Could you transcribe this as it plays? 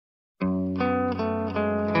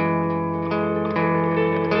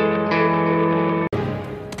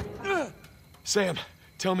Sam,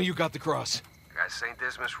 tell me you got the cross. Got St.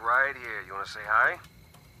 Dismas right here. You want to say hi?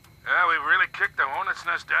 Yeah, we really kicked the hornet's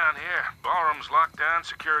nest down here. Ballroom's locked down,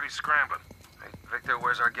 security's scrambling. Hey, Victor,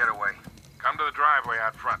 where's our getaway? Come to the driveway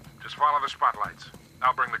out front. Just follow the spotlights.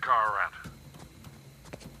 I'll bring the car around.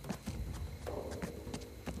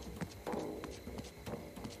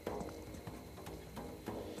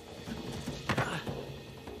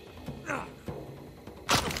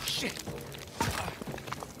 Shit!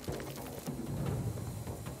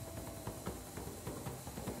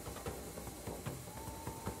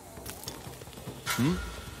 Hmm?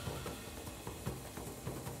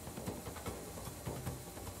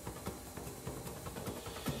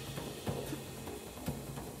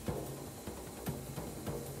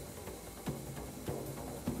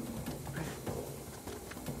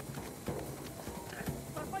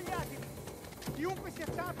 Sbagliatevi! Chiunque sia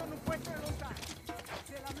stato non può essere lontano.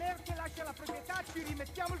 Se la Merkel lascia la proprietà ci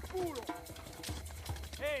rimettiamo il culo.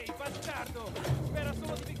 Ehi, bastardo! Spera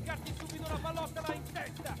solo di beccarti subito una pallottola in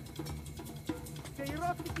testa! Se i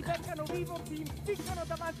rossi ti beccano vivo ti impiccano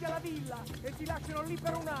davanti alla villa e ti lasciano lì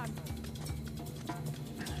per un anno.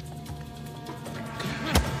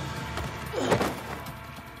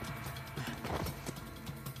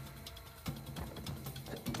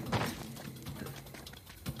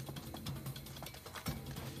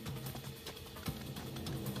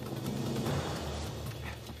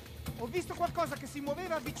 Ho visto qualcosa che si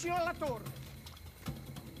muoveva vicino alla torre.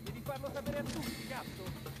 Devi farlo sapere a tutti, cazzo!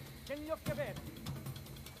 Tieni gli occhi aperti!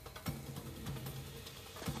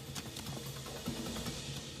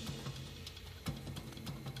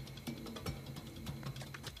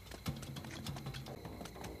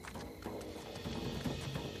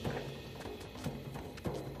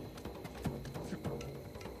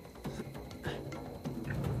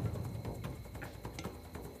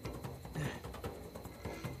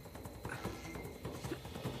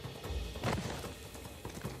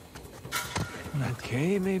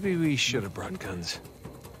 Okay, maybe we should have brought guns.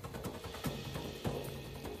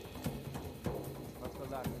 Basta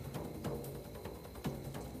darmi.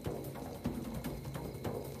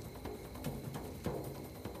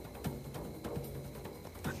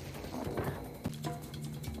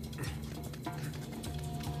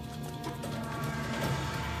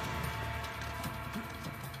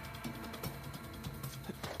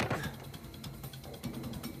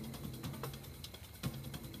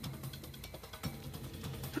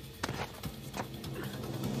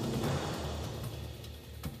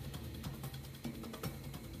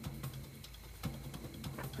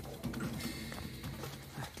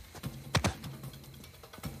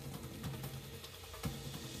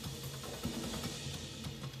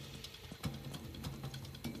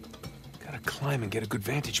 Gotta climb and get a good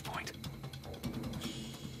vantage point.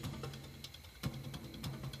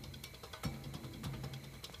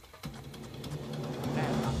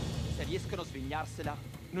 Merda, se riescono a svegliarsela,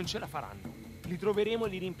 non ce la faranno. Li troveremo e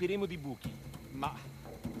li riempiremo di buchi. Ma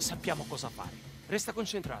sappiamo cosa fare. Resta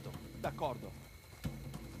concentrato. D'accordo.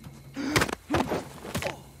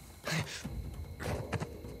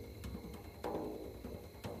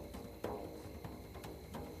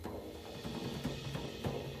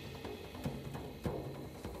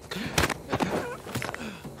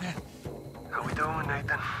 How we doing,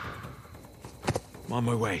 Nathan? I'm on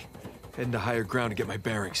my way. Heading to higher ground to get my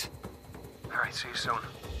bearings. All right, see you soon.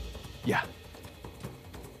 Yeah.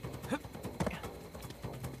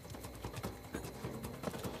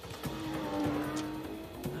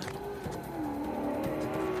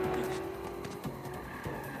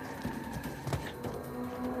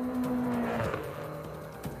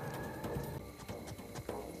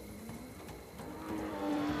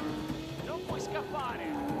 Non puoi scappare!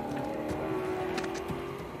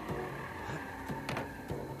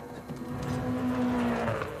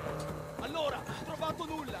 Allora, ho trovato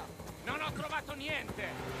nulla! Non ho trovato niente!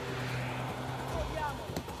 Proviamo!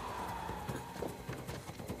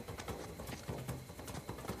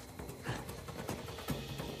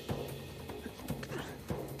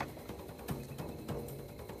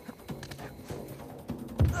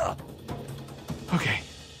 Okay.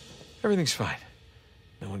 Everything's fine.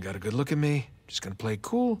 No one got a good look at me. Just gonna play it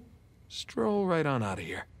cool. Stroll right on out of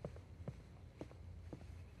here.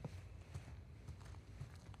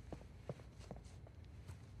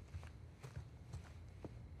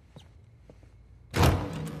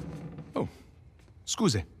 Oh.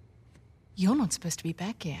 Scuse. You're not supposed to be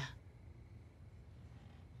back here.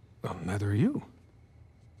 Well, neither are you.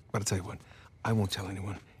 But I'll tell you what. I won't tell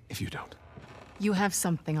anyone if you don't. You have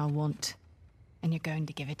something I want, and you're going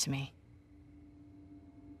to give it to me.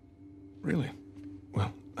 Really?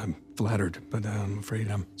 Well, I'm flattered, but I'm afraid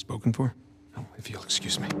I'm spoken for. Oh, if you'll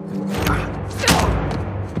excuse me.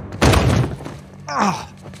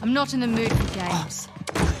 I'm not in the mood for games.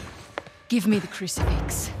 Give me the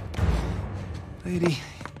crucifix. Lady,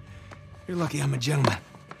 you're lucky I'm a gentleman.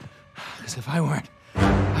 Because if I weren't,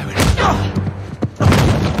 I would...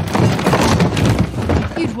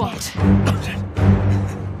 You'd what?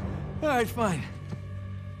 All right, fine.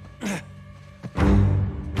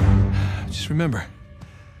 Just remember,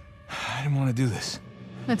 I didn't want to do this.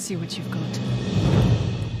 Let's see what you've got.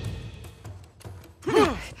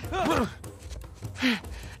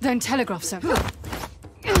 Don't telegraph so.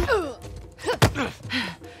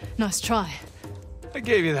 Nice try. I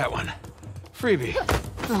gave you that one. Freebie.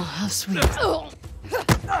 Oh, how sweet.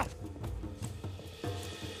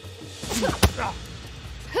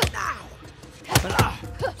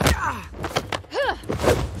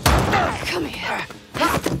 Come here.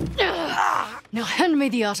 Now hand me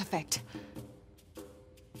the artifact.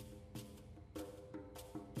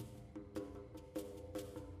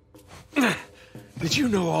 Did you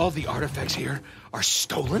know all the artifacts here are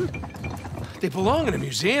stolen? They belong in a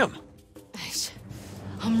museum.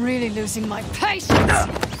 I'm really losing my patience.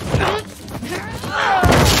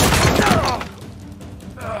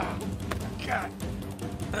 God.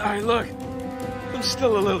 All right, look. I'm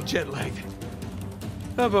still a little jet-lagged.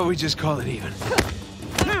 How about we just call it even?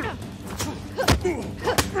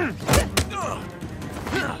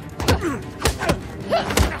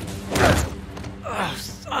 Oh,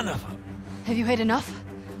 son of a... Have you had enough?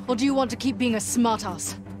 Or do you want to keep being a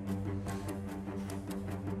smartass?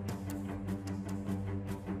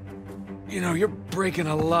 You know, you're breaking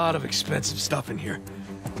a lot of expensive stuff in here.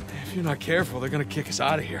 If you're not careful, they're gonna kick us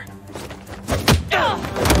out of here.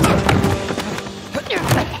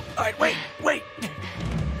 All right, wait!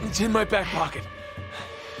 It's in my back pocket.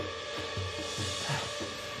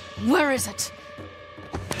 Where is it?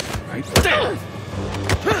 Right there!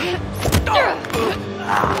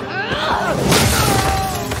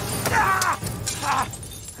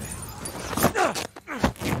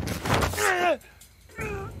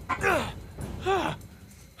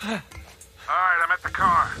 Alright, I'm at the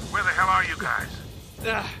car. Where the hell are you guys?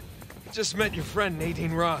 Just met your friend,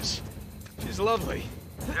 Nadine Ross. She's lovely.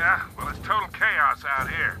 Yeah, well, it's total chaos out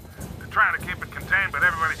here. They're trying to keep it contained, but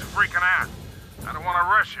everybody's freaking out. I don't want to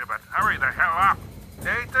rush you, but hurry the hell up.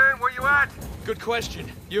 Nathan, where you at? Good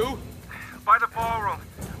question. You? By the ballroom.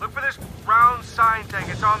 Look for this round sign thing.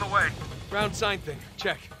 It's on the way. Round sign thing.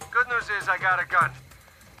 Check. Good news is I got a gun.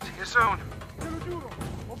 See you soon. Te lo giuro,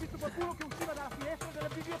 ho visto qualcuno che usciva dalla finestra della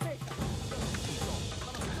biblioteca.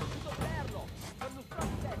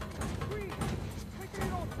 Qui, mettili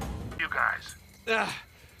rotti. You guys.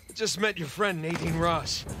 I just met your friend, Nadine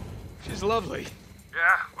Ross. She's lovely.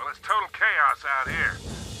 Yeah, well, it's total chaos out here.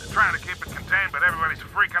 They're trying to keep it contained, but everybody's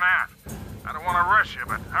freaking out. I don't want to rush you,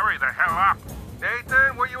 but hurry the hell up.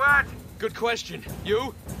 Nathan, where you at? Good question. You?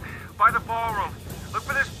 By the ballroom. Look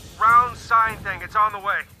for this round sign thing. It's on the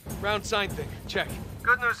way. Round sign thing. Check.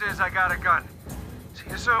 Good news is I got a gun. See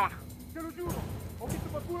you soon. Te lo giuro, ho visto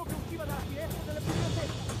qualcuno che usciva dalla finestra della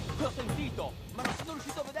biblioteca. L'ho sentito, ma non sono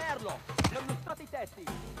riuscito a vederlo. Mi hanno mostrato i tetti.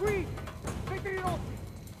 Qui, vetri rossi.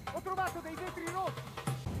 Ho trovato dei vetri rossi.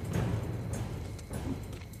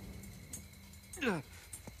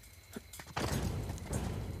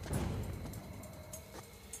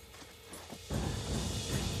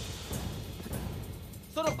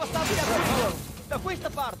 Sono passati da qui, da questa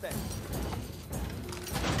parte.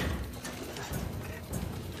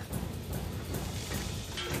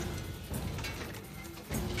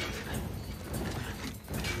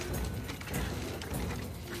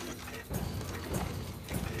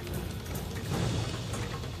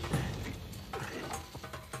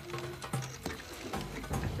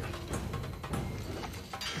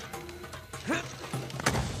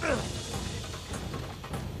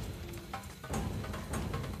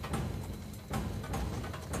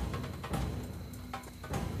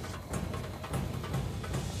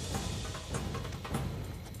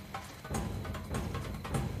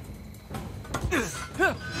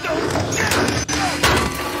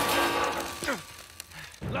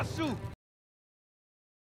 Lassù!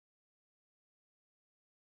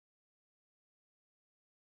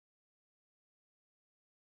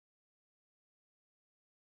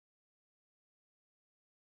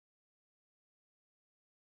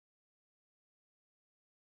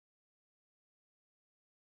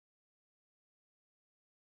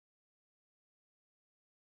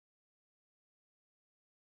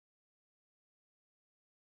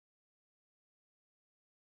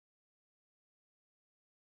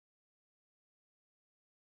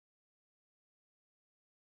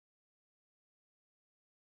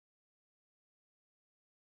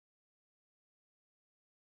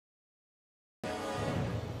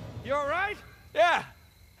 You all right? Yeah,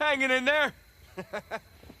 hanging in there.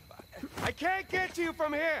 I can't get to you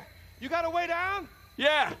from here. You got a way down?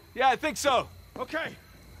 Yeah, I think so. Okay.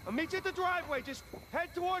 I'll meet you at the driveway. Just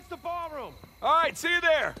head towards the ballroom. All right, see you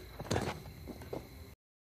there.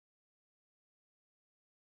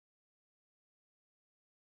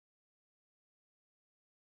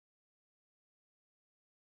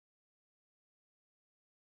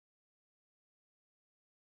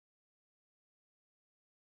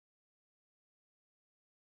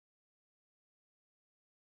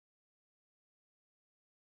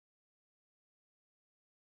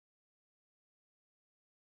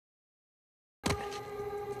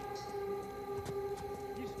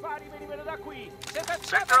 Gli spari venivano da qui.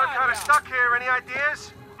 Victor, I'm kind of stuck here. Any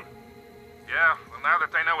ideas? Yeah, well, now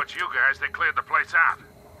that they know it's you guys, they cleared the place out.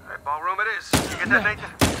 All right, ballroom it is. You get that,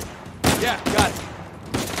 Nathan? Yeah, got it.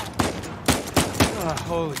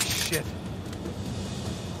 Holy shit.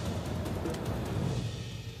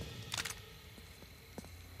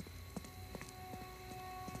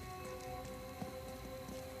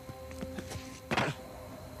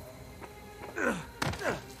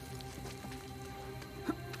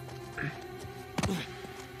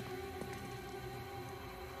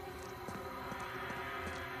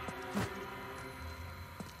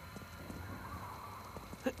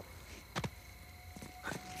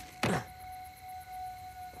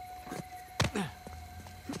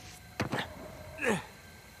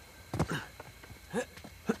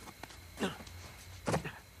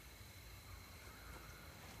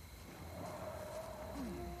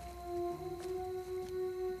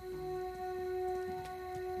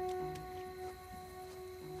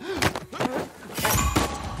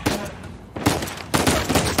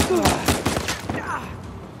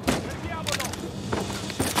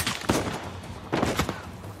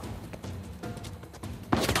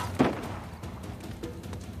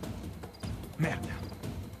 Merda.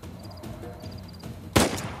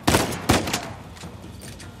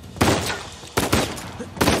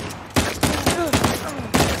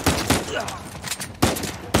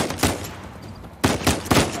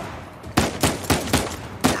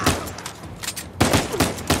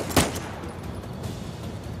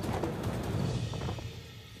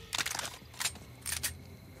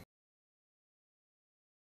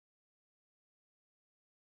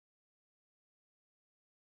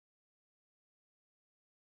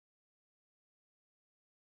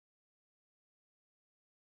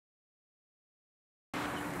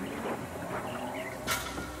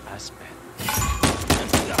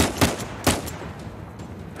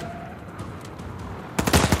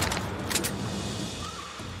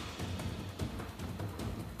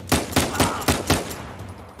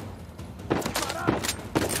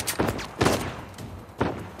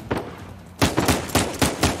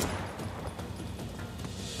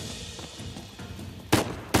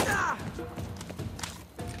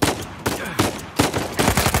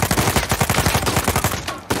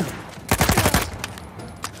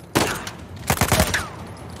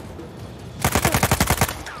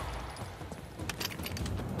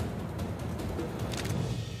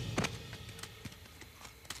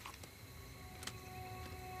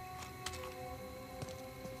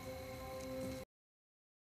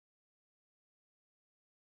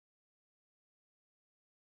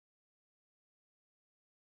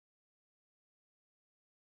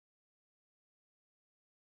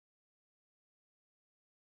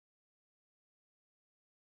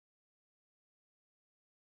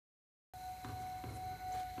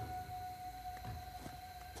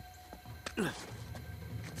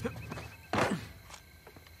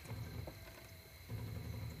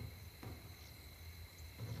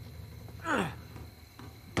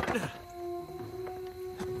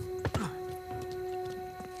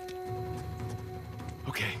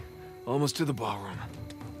 Okay, almost to the ballroom.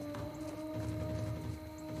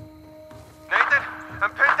 Nathan,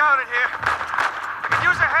 I'm pinned down in here. I could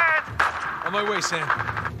use a hand. On my way, Sam.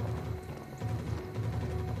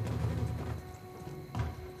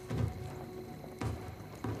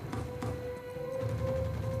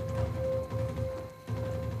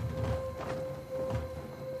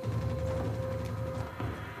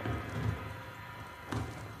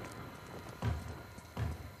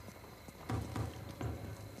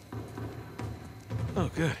 Oh,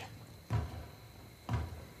 good.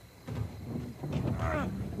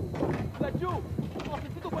 Laggiù! Ho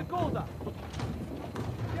sentito qualcosa!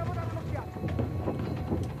 Andiamo a dare un'occhiata.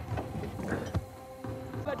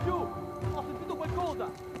 Laggiù! Ho sentito qualcosa!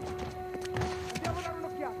 Andiamo a dare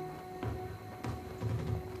un'occhiata.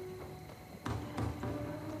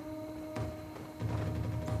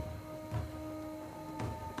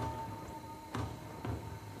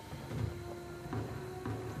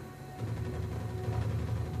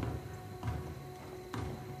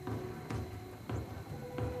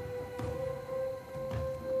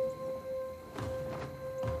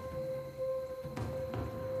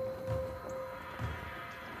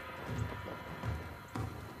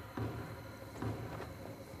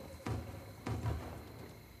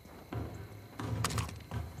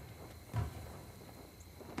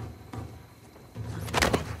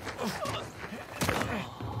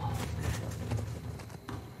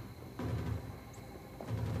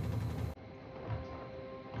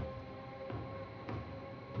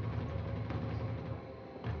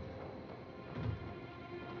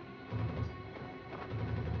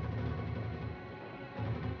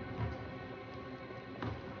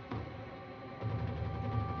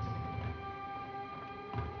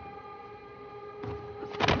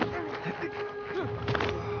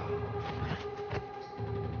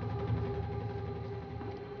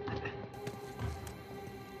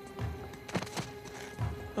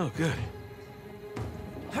 Oh, good.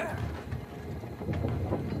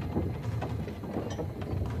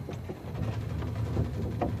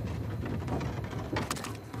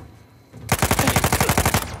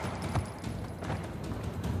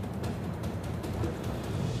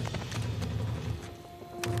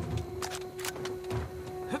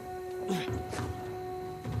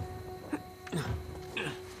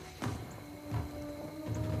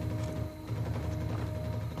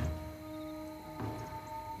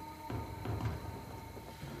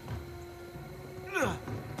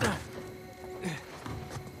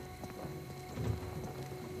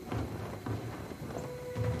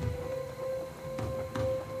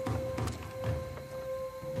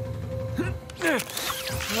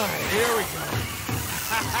 All right, here we go.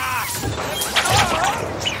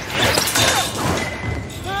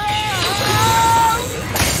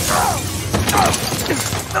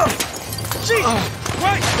 Jesus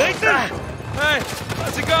Christ, Nathan! Hey,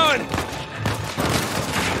 how's it going?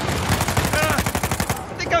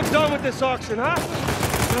 I think I'm done with this auction, huh?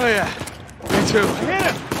 Oh, yeah. Me too. Hit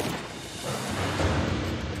him!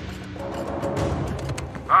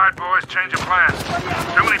 All right, boys, change of plans.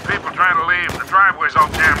 Too many people trying to leave. The driveway's all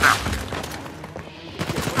jammed up.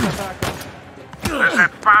 There's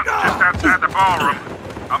that fountain just outside the ballroom.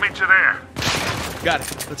 I'll meet you there. Got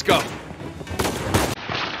it. Let's go.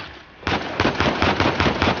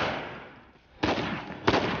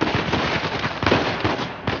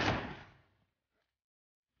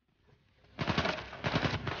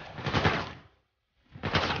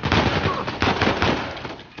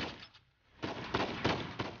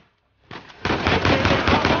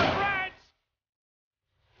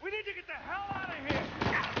 We need to get the hell out of here!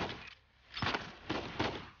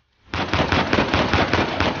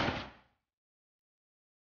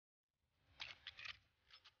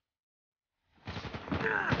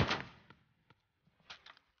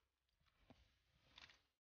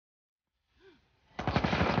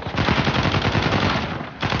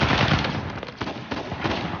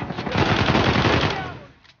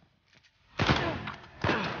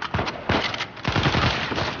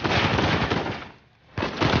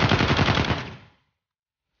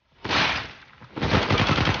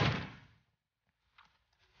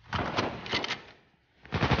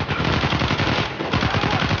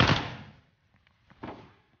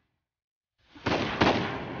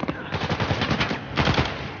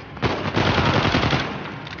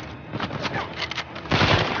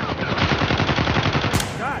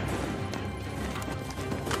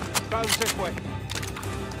 Crowd's this way.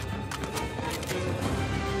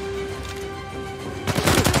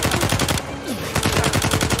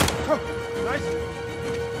 Nice.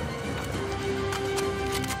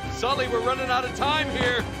 Sully, we're running out of time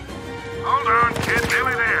here. Hold on, kid.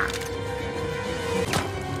 Nearly there.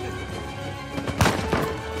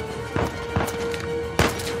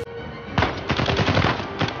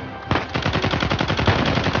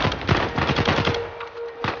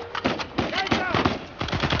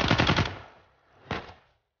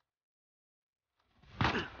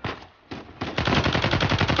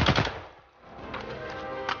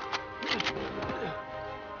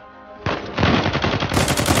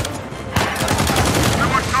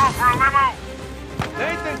 Someone call for a limo.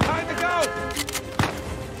 Nathan, time to go!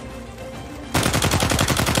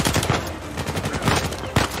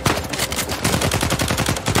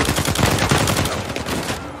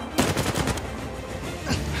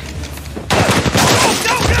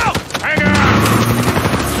 Hang on!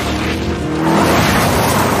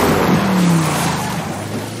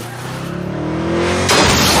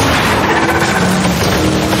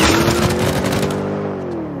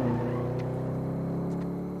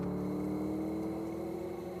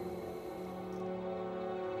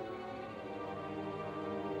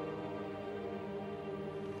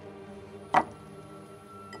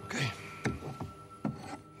 Okay.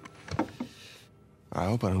 I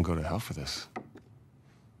hope I don't go to hell for this.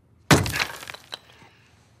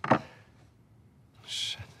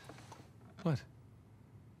 Shit. What?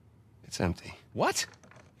 It's empty. What?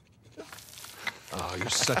 Oh, you're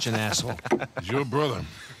such an asshole. He's your brother.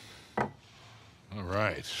 All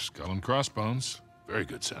right, skull and crossbones. Very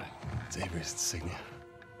good sign. It's Avery's insignia.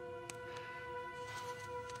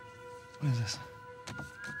 What is this?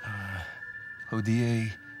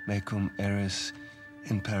 Hodie mecum eris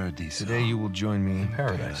in paradiso. Today you will join me in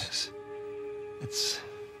paradise. It's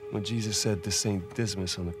what Jesus said to Saint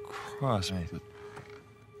Dismas on the cross. Right. But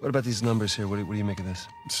what about these numbers here? What do you make of this?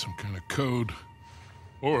 It's some kind of code.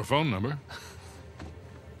 Or a phone number.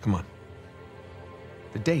 Come on.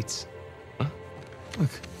 The dates. Huh? Look.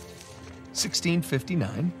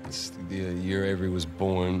 1659. It's the year Avery was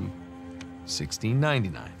born.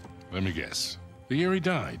 $16.99. Let me guess. The year he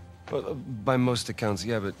died. Well, by most accounts,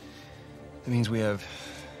 yeah, but that means we have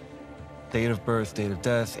date of birth, date of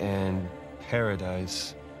death, and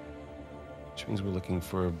paradise. Which means we're looking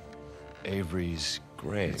for Avery's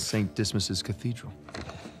grave. St. Dismas's Cathedral.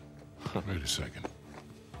 Wait a second.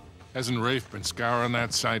 Hasn't Rafe been scouring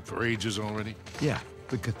that site for ages already? Yeah,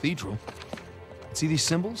 the cathedral. See these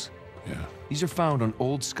symbols? Yeah. These are found on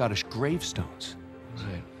old Scottish gravestones.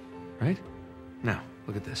 Right. Right? Now,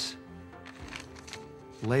 look at this.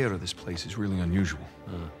 The layout of this place is really unusual.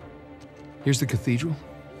 Here's the cathedral,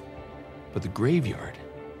 but the graveyard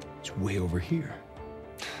is way over here.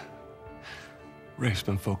 Rafe's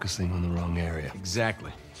been focusing on the wrong area.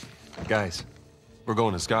 Exactly. Guys, we're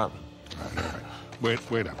going to Scotland. All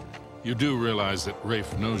right. Wait up. You do realize that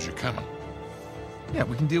Rafe knows you're coming. Yeah,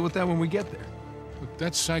 we can deal with that when we get there. Look,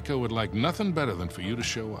 that psycho would like nothing better than for you to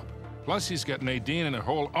show up. Plus, he's got Nadine and a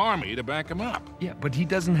whole army to back him up. Yeah, but he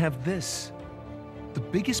doesn't have this. The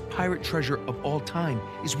biggest pirate treasure of all time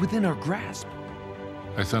is within our grasp.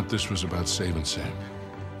 I thought this was about saving Sam.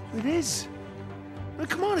 It is. Now,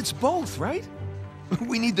 come on, it's both, right?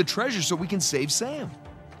 We need the treasure so we can save Sam.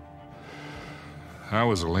 How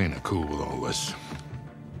is Elena cool with all this?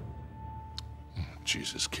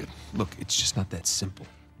 Jesus, kid. Look, it's just not that simple.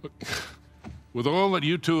 Look, with all that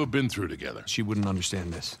you two have been through together, She wouldn't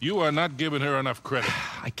understand this. you are not giving her enough credit.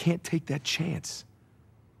 I can't take that chance.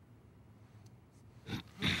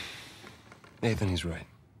 Nathan, he's right.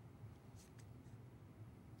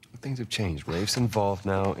 Things have changed. Rafe's involved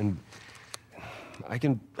now, and I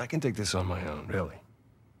can take this on my own, really.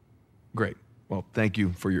 Great. Well, thank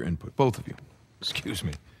you for your input, both of you. Excuse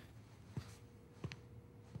me.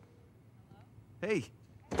 Hey.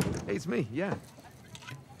 Hey, it's me, yeah.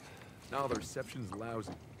 No, the reception's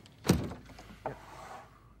lousy.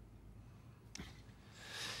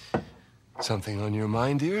 Something on your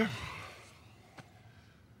mind, dear?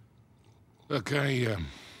 Look, I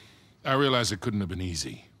realize it couldn't have been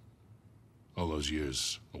easy. All those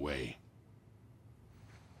years away.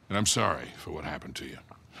 And I'm sorry for what happened to you.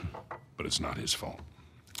 But it's not his fault.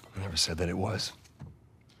 I never said that it was.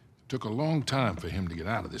 It took a long time for him to get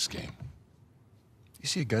out of this game. You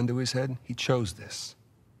see a gun to his head? He chose this.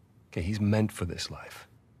 Okay, he's meant for this life.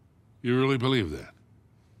 You really believe that?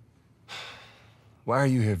 Why are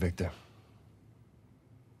you here, Victor?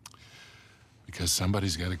 Because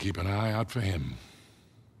somebody's got to keep an eye out for him.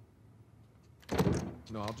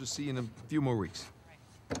 No, I'll just see you in a few more weeks.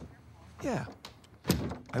 Yeah,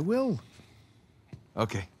 I will.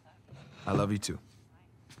 Okay. I love you too.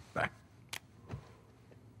 Bye.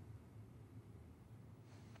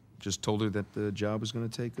 Just told her that the job was going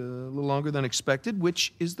to take a little longer than expected,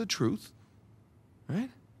 which is the truth. Right?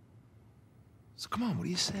 So come on, what do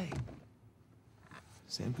you say?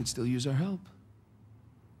 Sam could still use our help.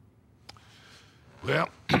 Well,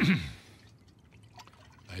 I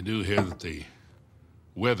do hear that the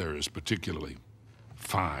weather is particularly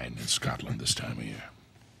fine in Scotland this time of year.